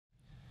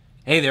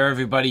Hey there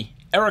everybody,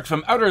 Eric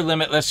from Outer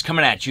Limitless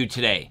coming at you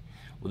today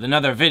with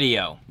another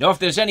video. Now if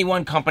there's any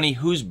one company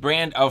whose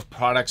brand of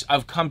products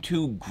I've come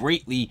to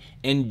greatly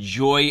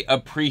enjoy,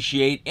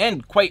 appreciate,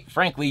 and quite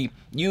frankly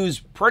use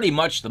pretty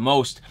much the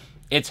most,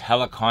 it's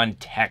Helikon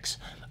Tex.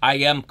 I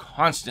am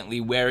constantly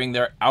wearing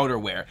their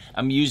outerwear.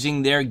 I'm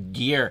using their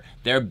gear,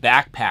 their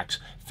backpacks,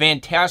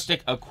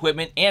 fantastic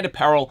equipment and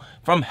apparel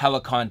from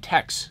Helikon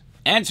Tex.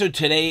 And so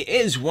today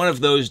is one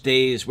of those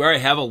days where I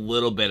have a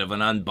little bit of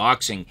an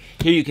unboxing.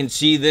 Here you can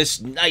see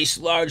this nice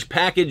large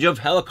package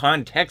of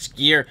Helikon Tex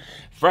gear,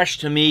 fresh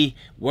to me.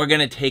 We're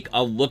gonna take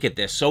a look at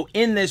this. So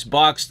in this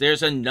box,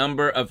 there's a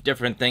number of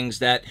different things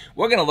that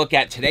we're gonna look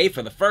at today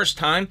for the first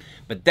time,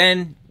 but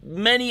then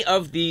many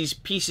of these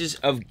pieces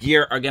of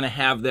gear are gonna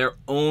have their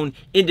own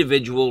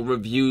individual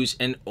reviews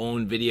and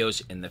own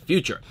videos in the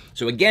future.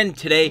 So again,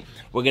 today,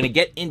 we're gonna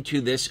get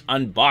into this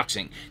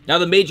unboxing. Now,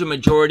 the major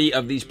majority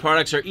of these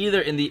products are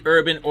either in the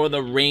urban or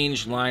the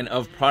range line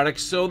of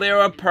products, so they're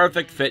a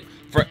perfect fit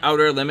for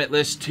Outer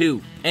Limitless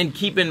too. And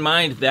keep in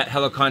mind that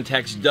Helikon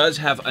Tex does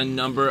have a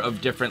number of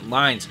different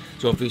lines.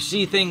 So if you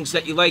see things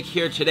that you like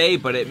here today,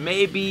 but it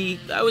may be,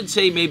 I would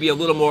say maybe a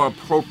little more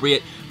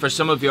appropriate for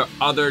some of your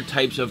other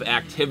types of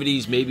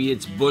activities, maybe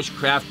it's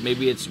bushcraft,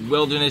 maybe it's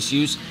wilderness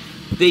use,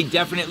 they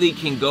definitely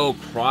can go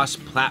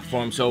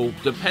cross-platform. So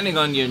depending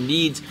on your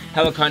needs,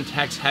 Helikon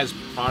Tex has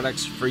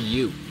products for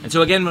you. And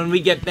so again, when we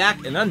get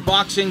back, an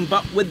unboxing,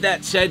 but with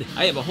that said,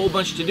 I have a whole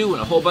bunch to do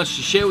and a whole bunch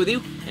to share with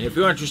you. And if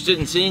you're interested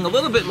in seeing a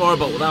little bit more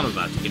about what I'm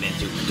about to get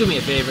into, do me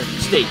a favor,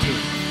 stay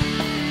tuned.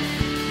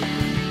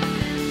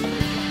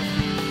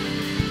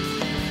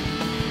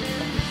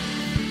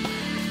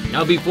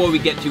 Now, before we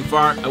get too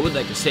far, I would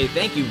like to say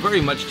thank you very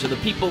much to the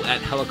people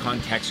at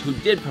Helikon Tex who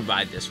did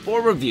provide this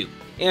for review.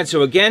 And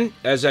so again,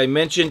 as I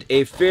mentioned,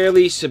 a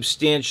fairly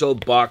substantial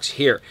box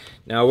here.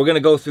 Now, we're going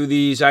to go through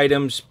these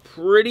items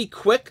pretty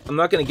quick. I'm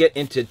not going to get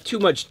into too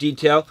much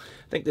detail.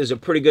 I think there's a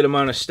pretty good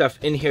amount of stuff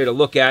in here to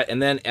look at.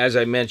 And then, as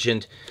I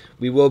mentioned,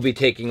 we will be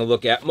taking a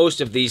look at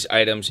most of these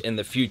items in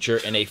the future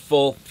in a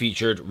full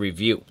featured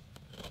review.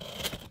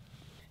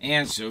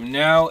 And so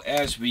now,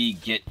 as we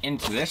get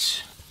into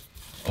this,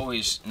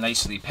 always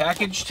nicely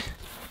packaged,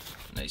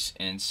 nice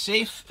and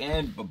safe,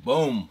 and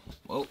boom.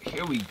 Well,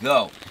 here we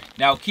go.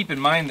 Now, keep in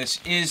mind, this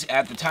is,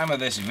 at the time of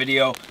this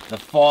video, the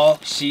fall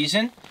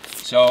season.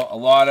 So a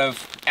lot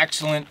of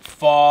excellent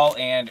fall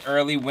and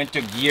early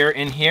winter gear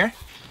in here.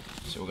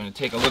 So we're going to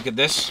take a look at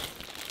this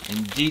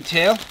in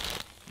detail.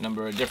 A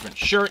number of different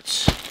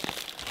shirts.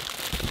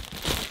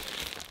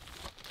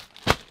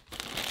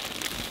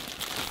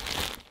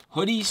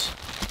 Hoodies.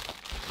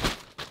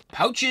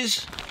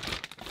 Pouches.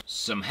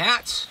 Some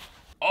hats.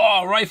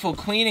 Oh, rifle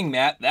cleaning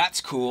mat,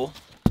 that's cool.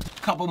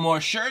 A couple more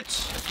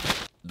shirts.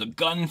 The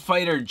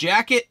gunfighter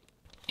jacket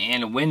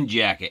and a wind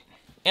jacket.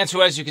 And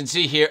so as you can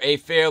see here, a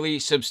fairly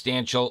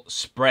substantial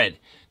spread.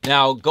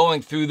 Now,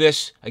 going through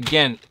this,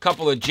 again, a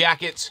couple of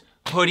jackets,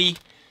 hoodie,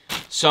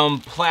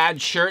 some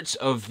plaid shirts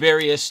of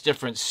various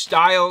different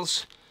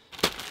styles,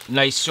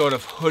 nice sort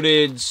of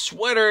hooded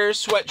sweater,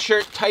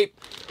 sweatshirt type,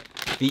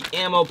 the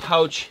ammo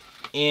pouch,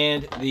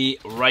 and the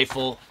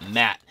rifle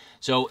mat.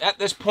 So at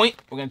this point,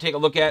 we're going to take a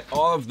look at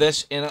all of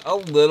this in a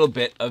little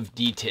bit of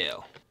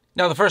detail.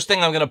 Now, the first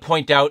thing I'm going to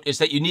point out is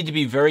that you need to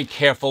be very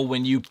careful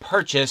when you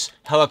purchase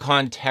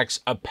Helikon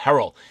Tex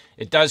apparel.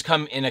 It does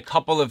come in a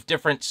couple of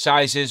different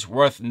sizes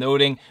worth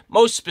noting,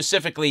 most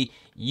specifically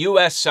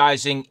US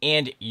sizing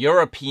and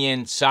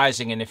European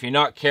sizing. And if you're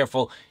not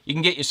careful, you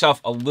can get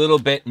yourself a little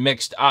bit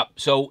mixed up.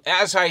 So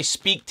as I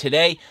speak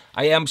today,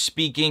 I am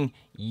speaking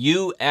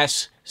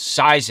US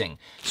sizing.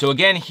 So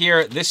again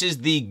here, this is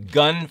the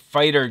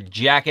gunfighter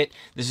jacket.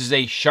 This is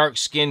a shark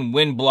skin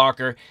wind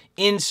blocker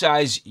in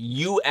size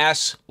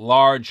US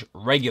large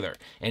regular.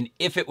 And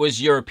if it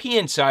was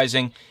European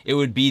sizing, it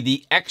would be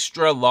the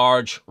extra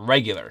large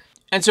regular.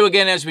 And so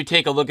again, as we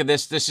take a look at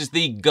this, this is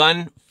the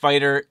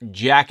gunfighter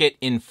jacket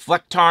in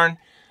Flecktarn.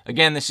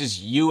 Again, this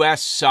is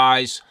US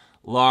size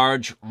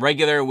large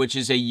regular, which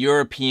is a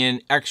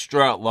European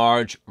extra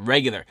large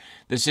regular.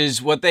 This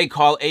is what they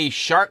call a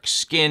shark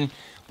skin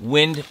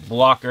wind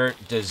blocker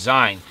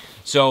design.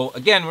 So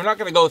again, we're not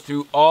going to go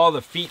through all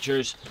the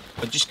features,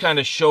 but just kind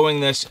of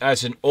showing this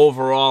as an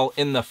overall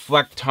in the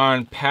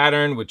Flecktarn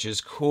pattern, which is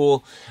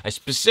cool. I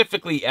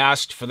specifically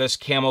asked for this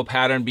camo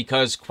pattern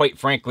because, quite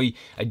frankly,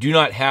 I do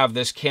not have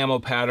this camo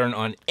pattern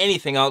on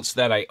anything else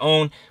that I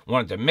own.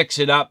 Wanted to mix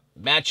it up,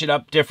 match it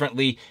up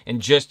differently,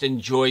 and just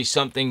enjoy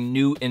something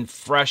new and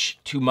fresh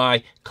to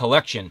my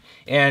collection.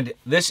 And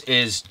this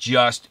is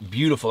just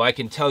beautiful. I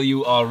can tell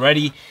you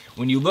already,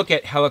 when you look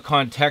at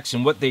Helikon Tex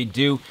and what they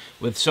do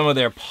with some of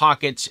their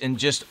pockets and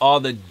just all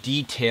the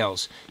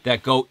details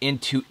that go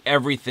into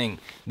everything,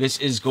 this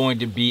is going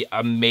to be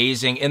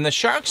amazing. And the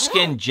shark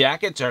skin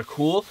jackets are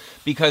cool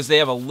because they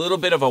have a little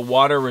bit of a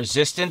water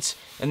resistance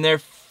and they're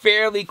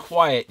fairly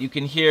quiet. You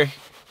can hear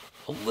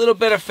a little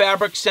bit of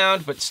fabric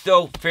sound, but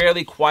still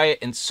fairly quiet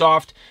and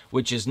soft,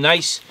 which is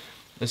nice.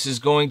 This is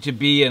going to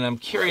be, and I'm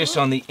curious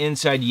on the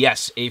inside,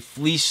 yes, a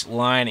fleece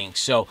lining.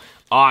 So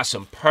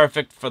awesome.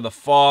 Perfect for the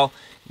fall,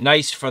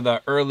 nice for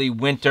the early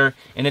winter,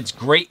 and it's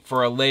great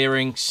for a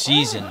layering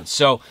season.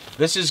 So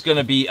this is going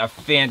to be a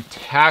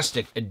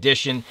fantastic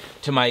addition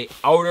to my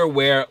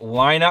outerwear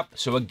lineup.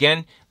 So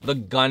again, the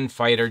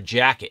gunfighter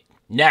jacket.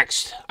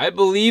 Next, I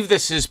believe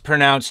this is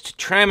pronounced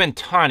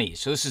Tramontani.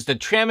 So this is the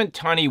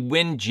Tramontani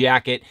wind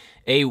jacket,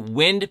 a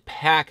wind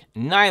pack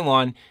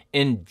nylon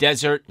in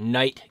desert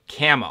night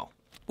camo.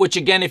 Which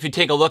again, if you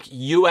take a look,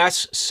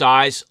 US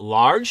size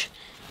large,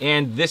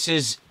 and this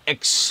is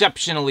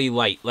exceptionally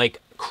light, like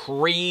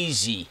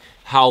crazy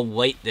how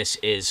light this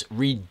is.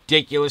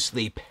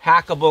 Ridiculously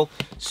packable,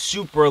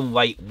 super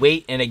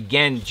lightweight, and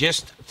again,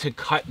 just to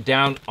cut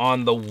down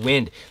on the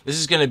wind. This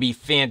is going to be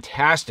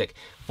fantastic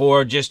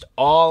for just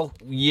all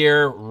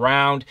year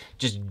round,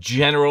 just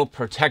general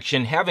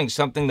protection. Having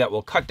something that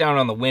will cut down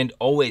on the wind,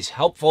 always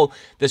helpful.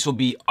 This will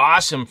be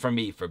awesome for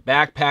me for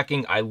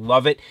backpacking. I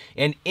love it.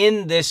 And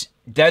in this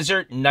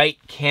desert night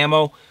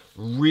camo,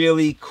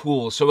 really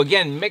cool. So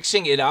again,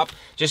 mixing it up,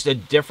 just a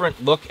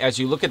different look. As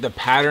you look at the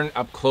pattern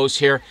up close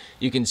here,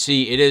 you can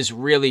see it is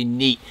really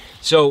neat.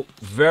 So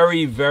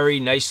very, very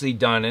nicely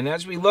done. And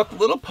as we look,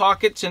 little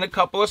pockets in a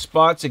couple of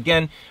spots.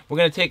 Again, we're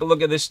going to take a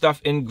look at this stuff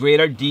in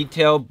greater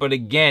detail. But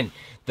again,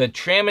 the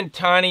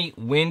Tramontani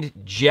wind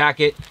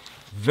jacket,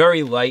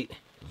 very light,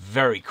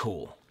 very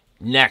cool.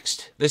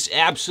 Next, this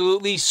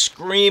absolutely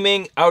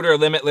screaming Outer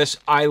Limitless.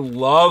 I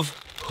love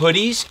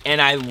hoodies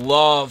and I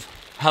love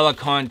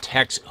Helikon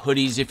Tex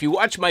hoodies. If you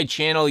watch my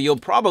channel, you'll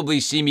probably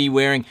see me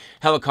wearing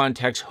Helikon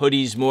Tex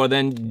hoodies more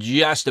than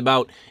just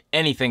about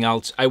anything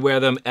else. I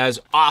wear them as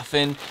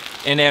often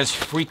and as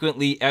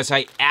frequently as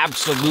I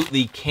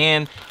absolutely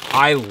can.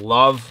 I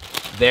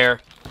love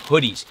their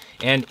hoodies.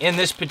 And in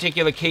this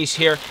particular case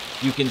here,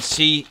 you can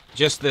see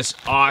just this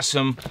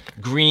awesome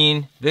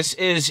green. This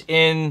is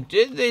in,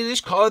 they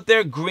just call it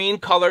their green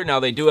color. Now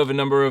they do have a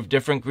number of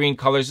different green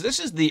colors. This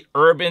is the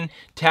Urban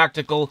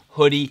Tactical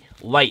Hoodie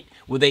Light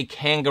with a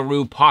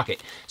kangaroo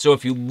pocket. So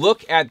if you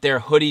look at their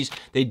hoodies,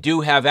 they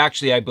do have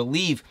actually, I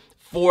believe,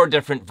 4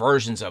 different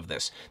versions of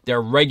this.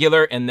 They're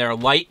regular and they're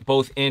light,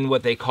 both in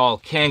what they call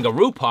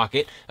kangaroo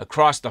pocket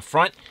across the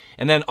front,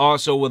 and then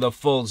also with a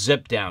full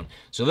zip down.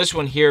 So this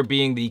one here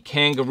being the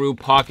kangaroo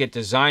pocket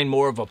design,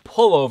 more of a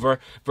pullover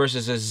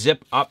versus a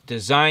zip up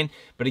design.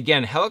 But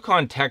again,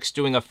 Helikon Tex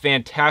doing a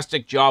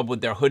fantastic job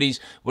with their hoodies.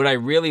 What I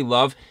really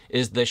love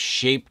is the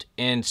shaped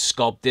and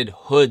sculpted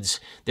hoods.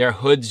 Their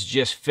hoods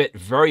just fit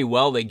very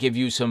well. They give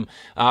you some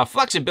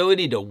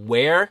flexibility to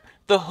wear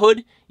the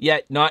hood,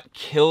 yet not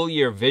kill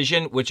your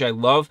vision, which I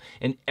love.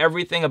 And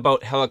everything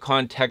about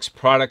Helikon Tex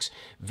products,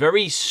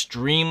 very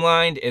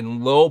streamlined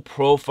and low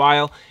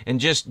profile and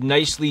just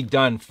nicely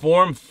done.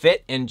 Form,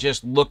 fit, and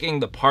just looking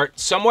the part.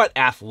 Somewhat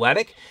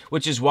athletic,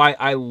 which is why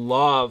I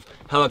love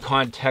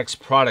Helikon Tex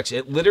products.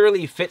 It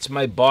literally fits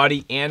my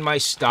body and my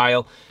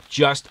style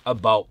just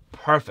about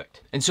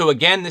perfect. And so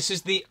again, this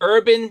is the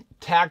Urban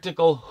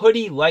Tactical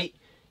Hoodie Light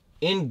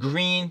in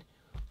green,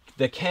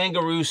 the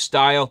kangaroo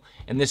style,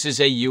 and this is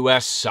a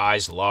US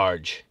size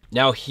large.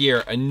 Now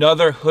here,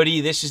 another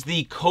hoodie. This is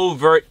the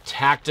Covert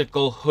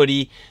Tactical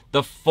Hoodie,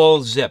 the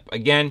full zip.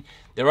 Again,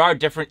 there are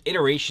different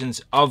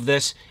iterations of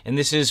this, and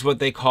this is what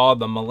they call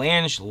the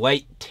Melange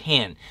Light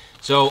Tan.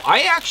 So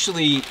I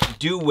actually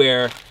do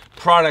wear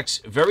products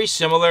very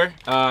similar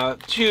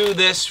to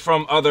this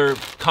from other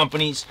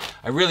companies.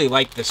 I really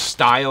like the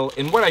style,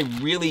 and what I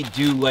really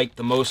do like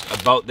the most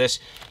about this,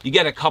 you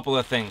get a couple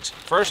of things.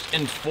 First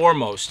and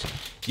foremost,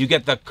 you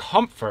get the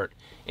comfort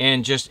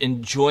and just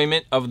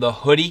enjoyment of the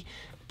hoodie,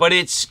 but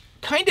it's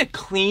kind of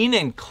clean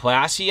and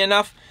classy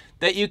enough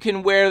that you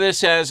can wear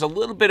this as a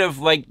little bit of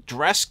like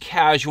dress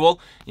casual.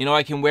 You know,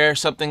 I can wear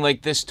something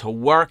like this to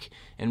work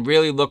and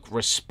really look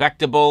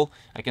respectable.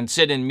 I can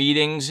sit in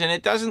meetings and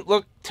it doesn't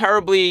look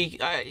terribly,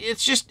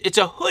 it's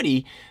a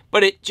hoodie,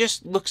 but it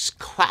just looks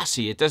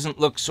classy. It doesn't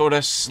look sort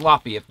of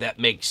sloppy, if that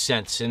makes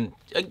sense. And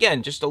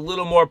again, just a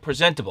little more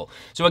presentable.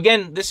 So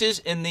again, this is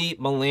in the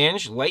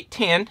Melange Light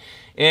Tan,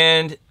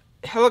 and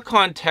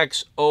Helikon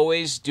Tex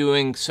always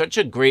doing such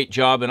a great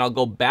job. And I'll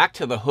go back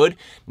to the hood,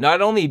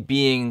 not only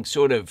being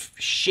sort of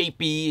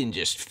shapy and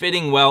just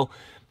fitting well,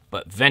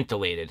 but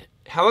ventilated.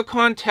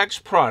 Helikon Tex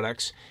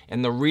products,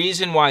 and the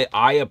reason why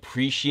I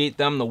appreciate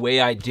them the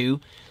way I do,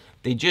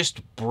 they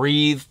just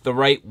breathe the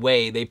right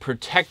way. They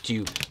protect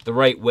you the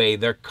right way.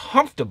 They're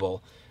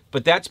comfortable,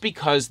 but that's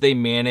because they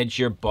manage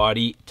your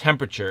body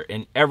temperature,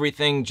 and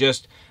everything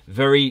just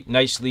very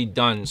nicely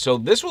done. So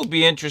this will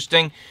be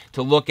interesting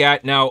to look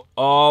at. Now,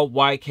 all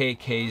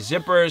YKK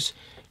zippers,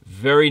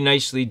 very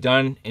nicely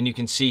done. And you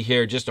can see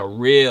here just a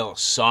real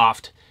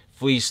soft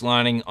fleece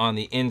lining on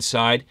the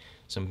inside.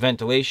 Some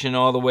ventilation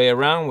all the way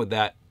around with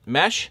that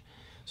mesh.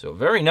 So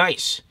very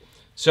nice.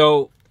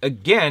 So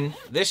again,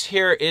 this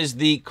here is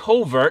the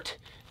Covert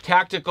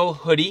Tactical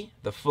Hoodie,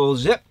 the full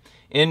zip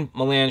in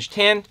Melange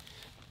Tan,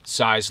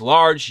 size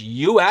large,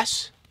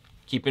 US.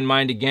 Keep in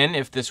mind again,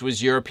 if this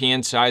was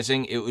European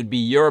sizing, it would be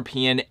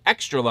European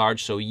extra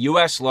large, so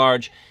US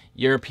large,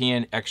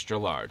 European extra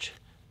large.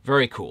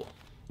 Very cool.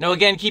 Now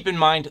again, keep in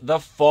mind the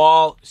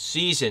fall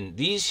season.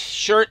 These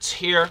shirts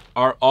here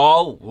are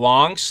all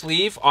long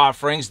sleeve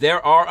offerings.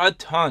 There are a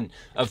ton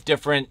of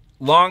different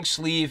long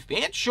sleeve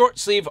and short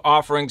sleeve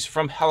offerings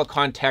from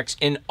Helikon Tex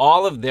in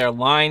all of their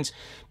lines.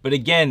 But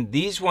again,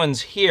 these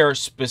ones here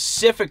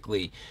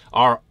specifically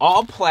are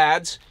all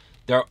plaids.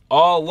 They're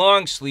all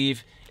long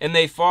sleeve and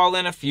they fall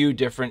in a few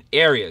different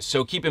areas.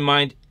 So keep in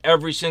mind,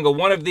 every single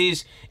one of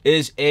these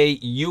is a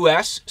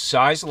US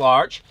size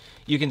large.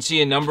 You can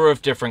see a number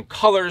of different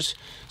colors.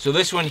 So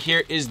this one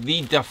here is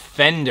the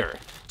Defender.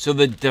 So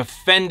the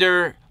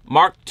Defender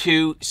Mark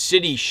II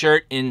City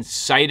shirt in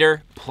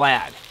cider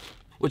plaid,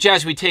 which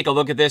as we take a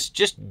look at this,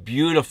 just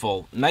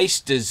beautiful, nice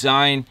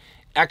design,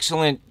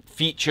 excellent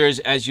features.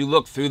 As you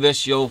look through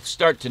this, you'll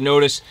start to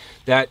notice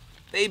that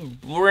they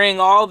bring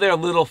all their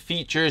little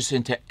features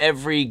into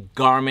every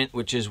garment,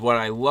 which is what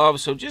I love.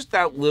 So just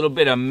that little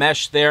bit of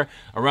mesh there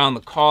around the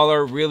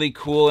collar, really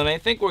cool. And I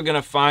think we're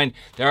gonna find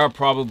there are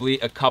probably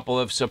a couple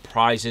of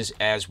surprises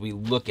as we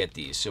look at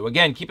these. So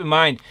again, keep in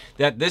mind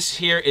that this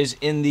here is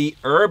in the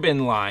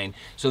urban line.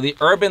 So the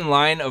urban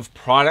line of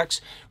products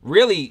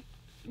really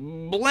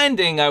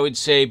blending, I would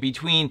say,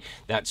 between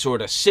that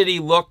sort of city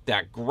look,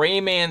 that gray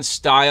man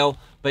style,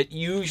 but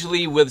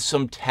usually with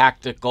some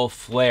tactical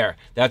flair.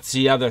 That's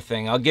the other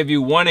thing. I'll give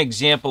you one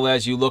example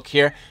as you look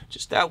here.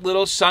 Just that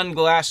little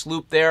sunglass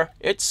loop there.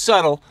 It's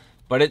subtle,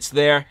 but it's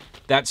there.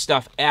 That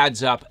stuff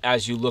adds up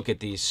as you look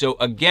at these. So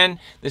again,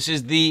 this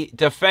is the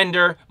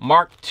Defender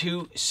Mark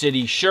II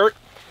City shirt.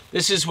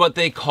 This is what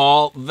they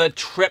call the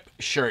trip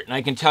shirt. And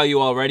I can tell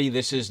you already,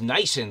 this is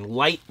nice and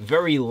light,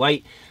 very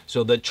light.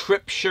 So the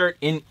trip shirt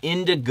in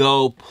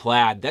indigo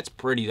plaid. That's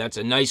pretty. That's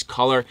a nice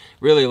color.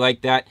 Really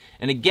like that.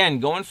 And again,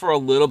 going for a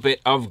little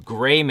bit of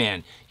gray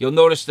man. You'll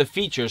notice the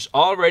features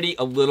already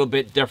a little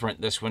bit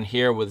different. This one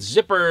here with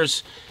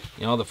zippers.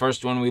 You know, the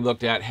first one we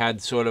looked at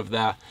had sort of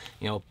the,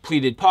 you know,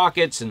 pleated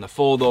pockets and the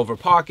fold over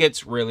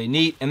pockets. Really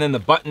neat. And then the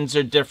buttons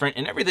are different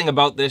and everything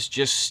about this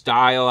just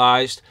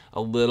stylized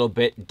a little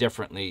bit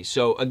differently.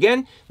 So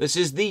again, this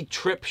is the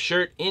trip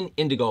shirt in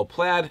indigo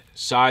plaid,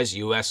 size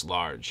US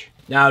large.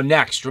 Now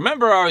next,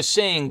 remember I was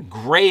saying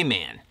gray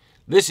man.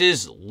 This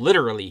is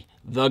literally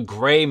the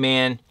gray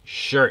man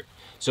shirt.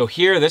 So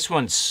here, this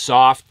one's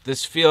soft.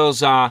 This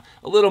feels a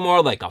little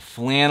more like a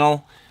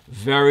flannel.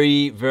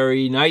 Very,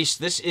 very nice.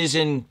 This is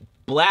in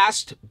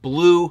blast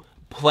blue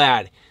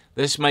plaid.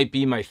 This might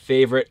be my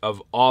favorite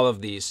of all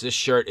of these. This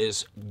shirt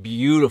is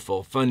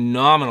beautiful,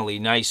 phenomenally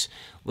nice.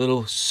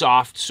 Little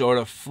soft sort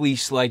of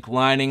fleece-like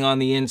lining on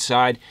the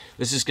inside.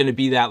 This is gonna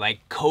be that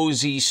like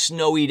cozy,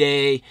 snowy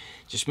day.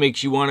 Just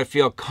makes you wanna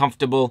feel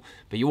comfortable,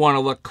 but you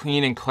wanna look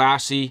clean and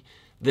classy.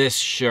 This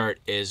shirt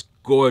is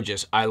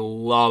gorgeous. I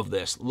love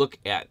this. Look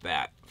at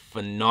that,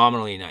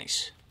 phenomenally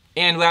nice.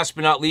 And last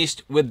but not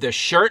least, with the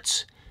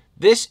shirts,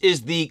 this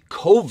is the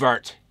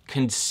Covert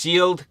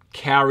Concealed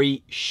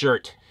Carry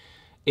shirt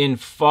in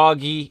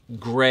foggy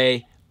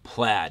gray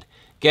plaid.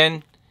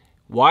 Again,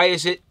 why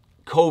is it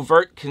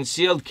covert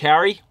concealed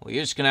carry? Well,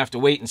 you're just gonna have to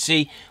wait and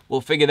see.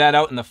 We'll figure that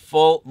out in the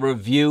full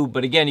review.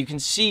 But again, you can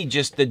see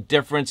just the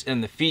difference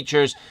in the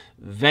features.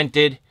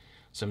 Vented,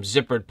 some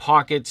zippered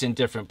pockets in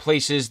different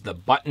places, the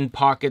button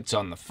pockets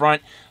on the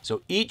front.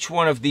 So each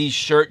one of these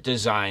shirt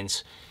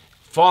designs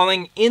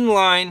falling in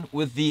line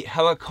with the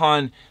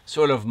Helikon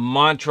sort of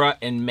mantra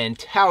and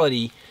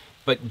mentality,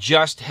 but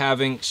just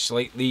having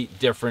slightly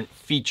different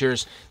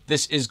features.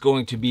 This is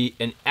going to be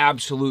an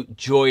absolute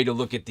joy to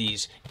look at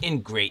these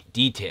in great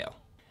detail.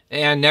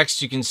 And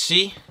next you can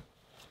see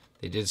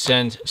they did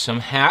send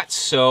some hats,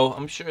 so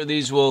I'm sure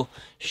these will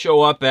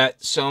show up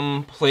at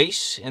some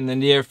place in the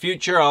near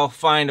future. I'll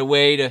find a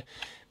way to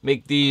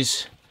make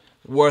these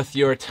worth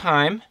your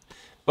time.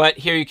 But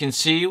here you can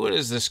see, what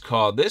is this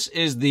called? This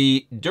is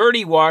the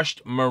Dirty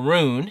Washed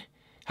Maroon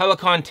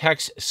Helikon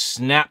Tex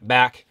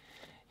Snapback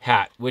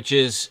hat, which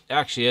is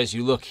actually, as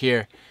you look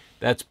here,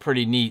 that's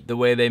pretty neat the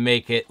way they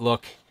make it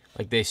look,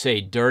 like they say,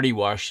 dirty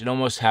washed. It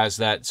almost has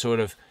that sort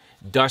of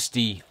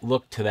dusty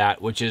look to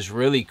that, which is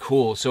really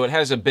cool. So it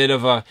has a bit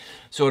of a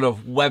sort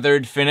of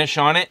weathered finish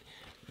on it.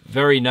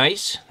 Very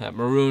nice, that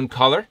maroon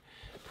color,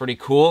 pretty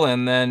cool.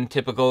 And then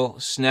typical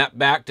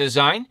snapback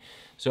design.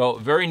 So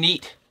very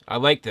neat. I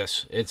like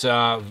this. It's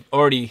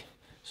already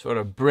sort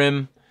of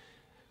brim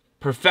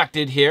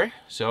perfected here,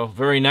 so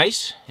very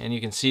nice. And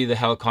you can see the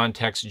Helikon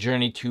Tex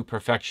Journey to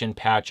Perfection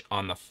patch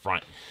on the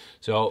front.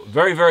 So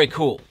very, very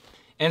cool.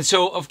 And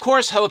so, of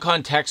course,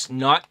 Helikon Tex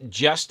not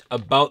just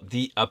about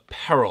the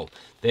apparel.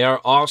 They are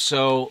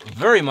also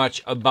very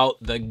much about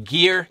the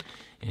gear.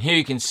 And here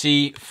you can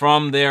see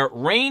from their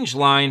range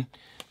line,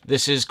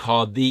 this is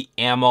called the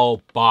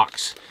ammo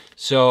box.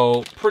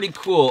 So pretty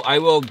cool. I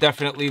will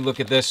definitely look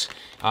at this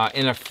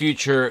in a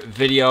future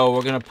video.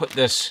 We're gonna put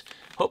this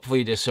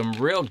hopefully to some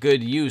real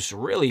good use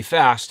really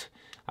fast.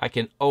 I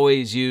can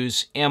always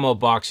use ammo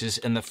boxes,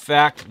 and the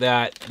fact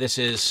that this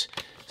is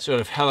sort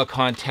of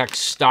Helikon Tex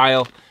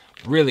style,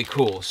 really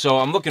cool. So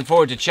I'm looking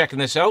forward to checking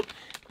this out,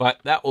 but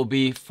that will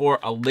be for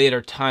a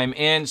later time.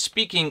 And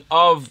speaking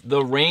of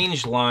the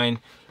range line,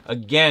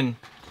 again,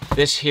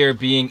 this here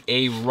being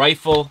a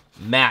rifle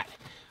mat.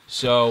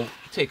 So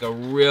take a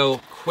real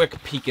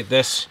quick peek at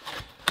this.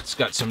 It's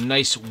got some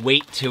nice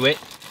weight to it.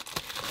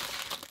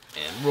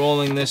 And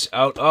rolling this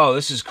out, oh,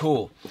 this is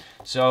cool.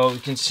 So you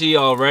can see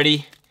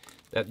already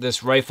that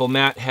this rifle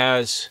mat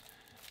has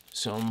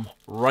some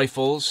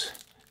rifles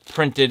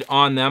printed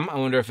on them. I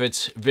wonder if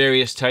it's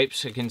various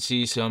types. I can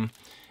see some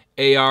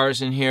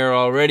ARs in here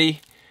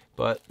already,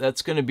 but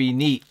that's going to be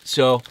neat.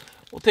 So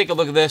we'll take a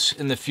look at this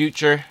in the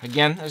future.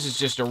 Again, this is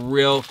just a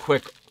real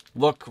quick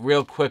look,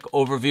 real quick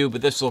overview,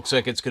 but this looks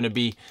like it's going to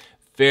be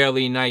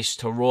fairly nice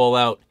to roll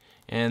out.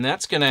 And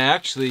that's going to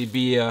actually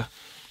be a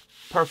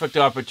perfect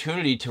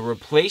opportunity to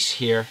replace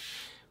here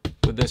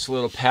with this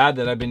little pad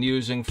that I've been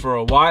using for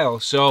a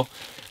while. So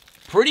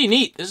pretty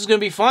neat. This is going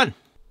to be fun.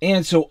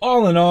 And so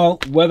all in all,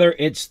 whether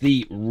it's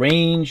the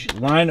range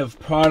line of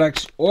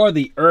products or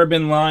the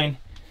urban line,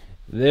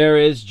 there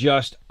is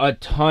just a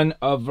ton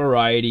of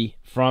variety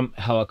from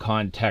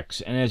Helikon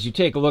Tex. And as you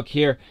take a look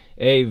here,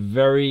 a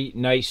very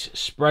nice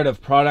spread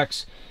of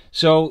products.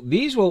 So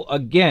these will,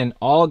 again,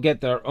 all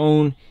get their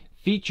own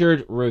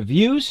featured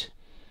reviews.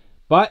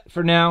 But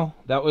for now,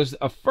 that was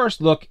a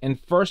first look and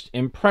first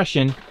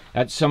impression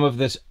at some of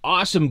this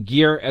awesome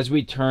gear as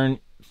we turn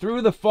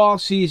through the fall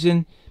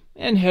season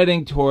and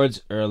heading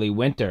towards early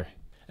winter.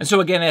 And so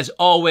again, as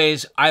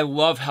always, I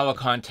love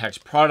Helikon Tex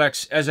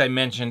products. As I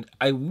mentioned,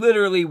 I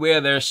literally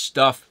wear their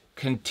stuff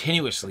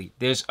continuously.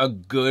 There's a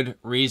good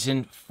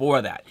reason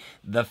for that.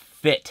 The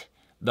fit,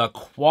 the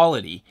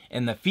quality,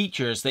 and the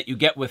features that you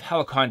get with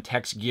Helikon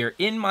Tex gear,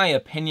 in my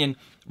opinion,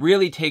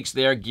 really takes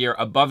their gear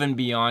above and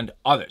beyond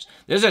others.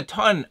 There's a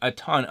ton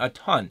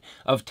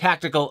of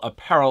tactical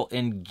apparel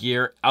and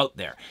gear out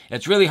there.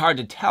 It's really hard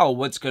to tell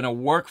what's going to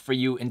work for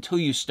you until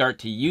you start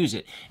to use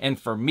it. And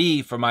for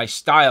me, for my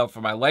style,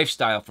 for my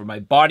lifestyle, for my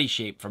body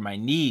shape, for my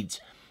needs,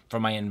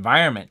 for my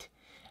environment,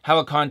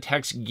 Helikon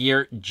Tex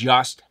gear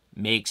just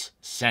makes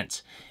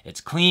sense.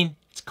 It's clean,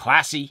 it's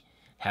classy,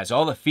 has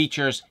all the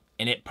features,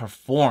 and it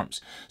performs.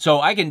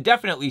 So I can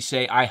definitely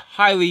say I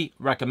highly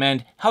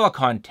recommend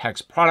Helikon Tex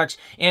products.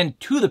 And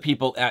to the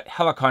people at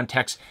Helikon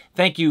Tex,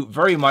 thank you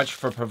very much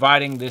for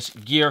providing this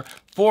gear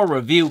for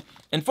review.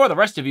 And for the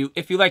rest of you,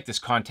 if you like this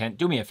content,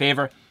 do me a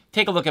favor,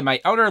 take a look at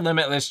my Outer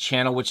Limitless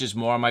channel, which is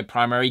more on my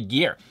primary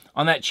gear.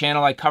 On that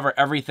channel, I cover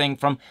everything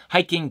from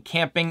hiking,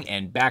 camping,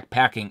 and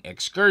backpacking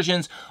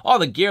excursions, all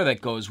the gear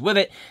that goes with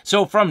it.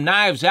 So from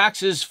knives,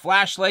 axes,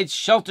 flashlights,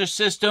 shelter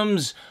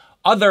systems,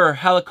 other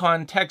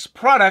Helikon Tex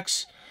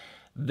products,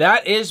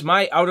 that is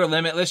my Outer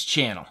Limitless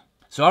channel.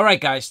 So all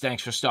right, guys,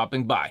 thanks for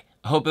stopping by.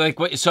 I hope you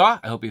like what you saw.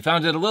 I hope you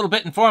found it a little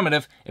bit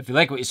informative. If you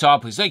like what you saw,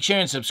 please like,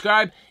 share, and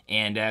subscribe.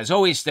 And as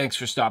always, thanks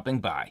for stopping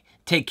by.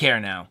 Take care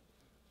now.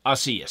 I'll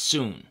see you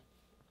soon.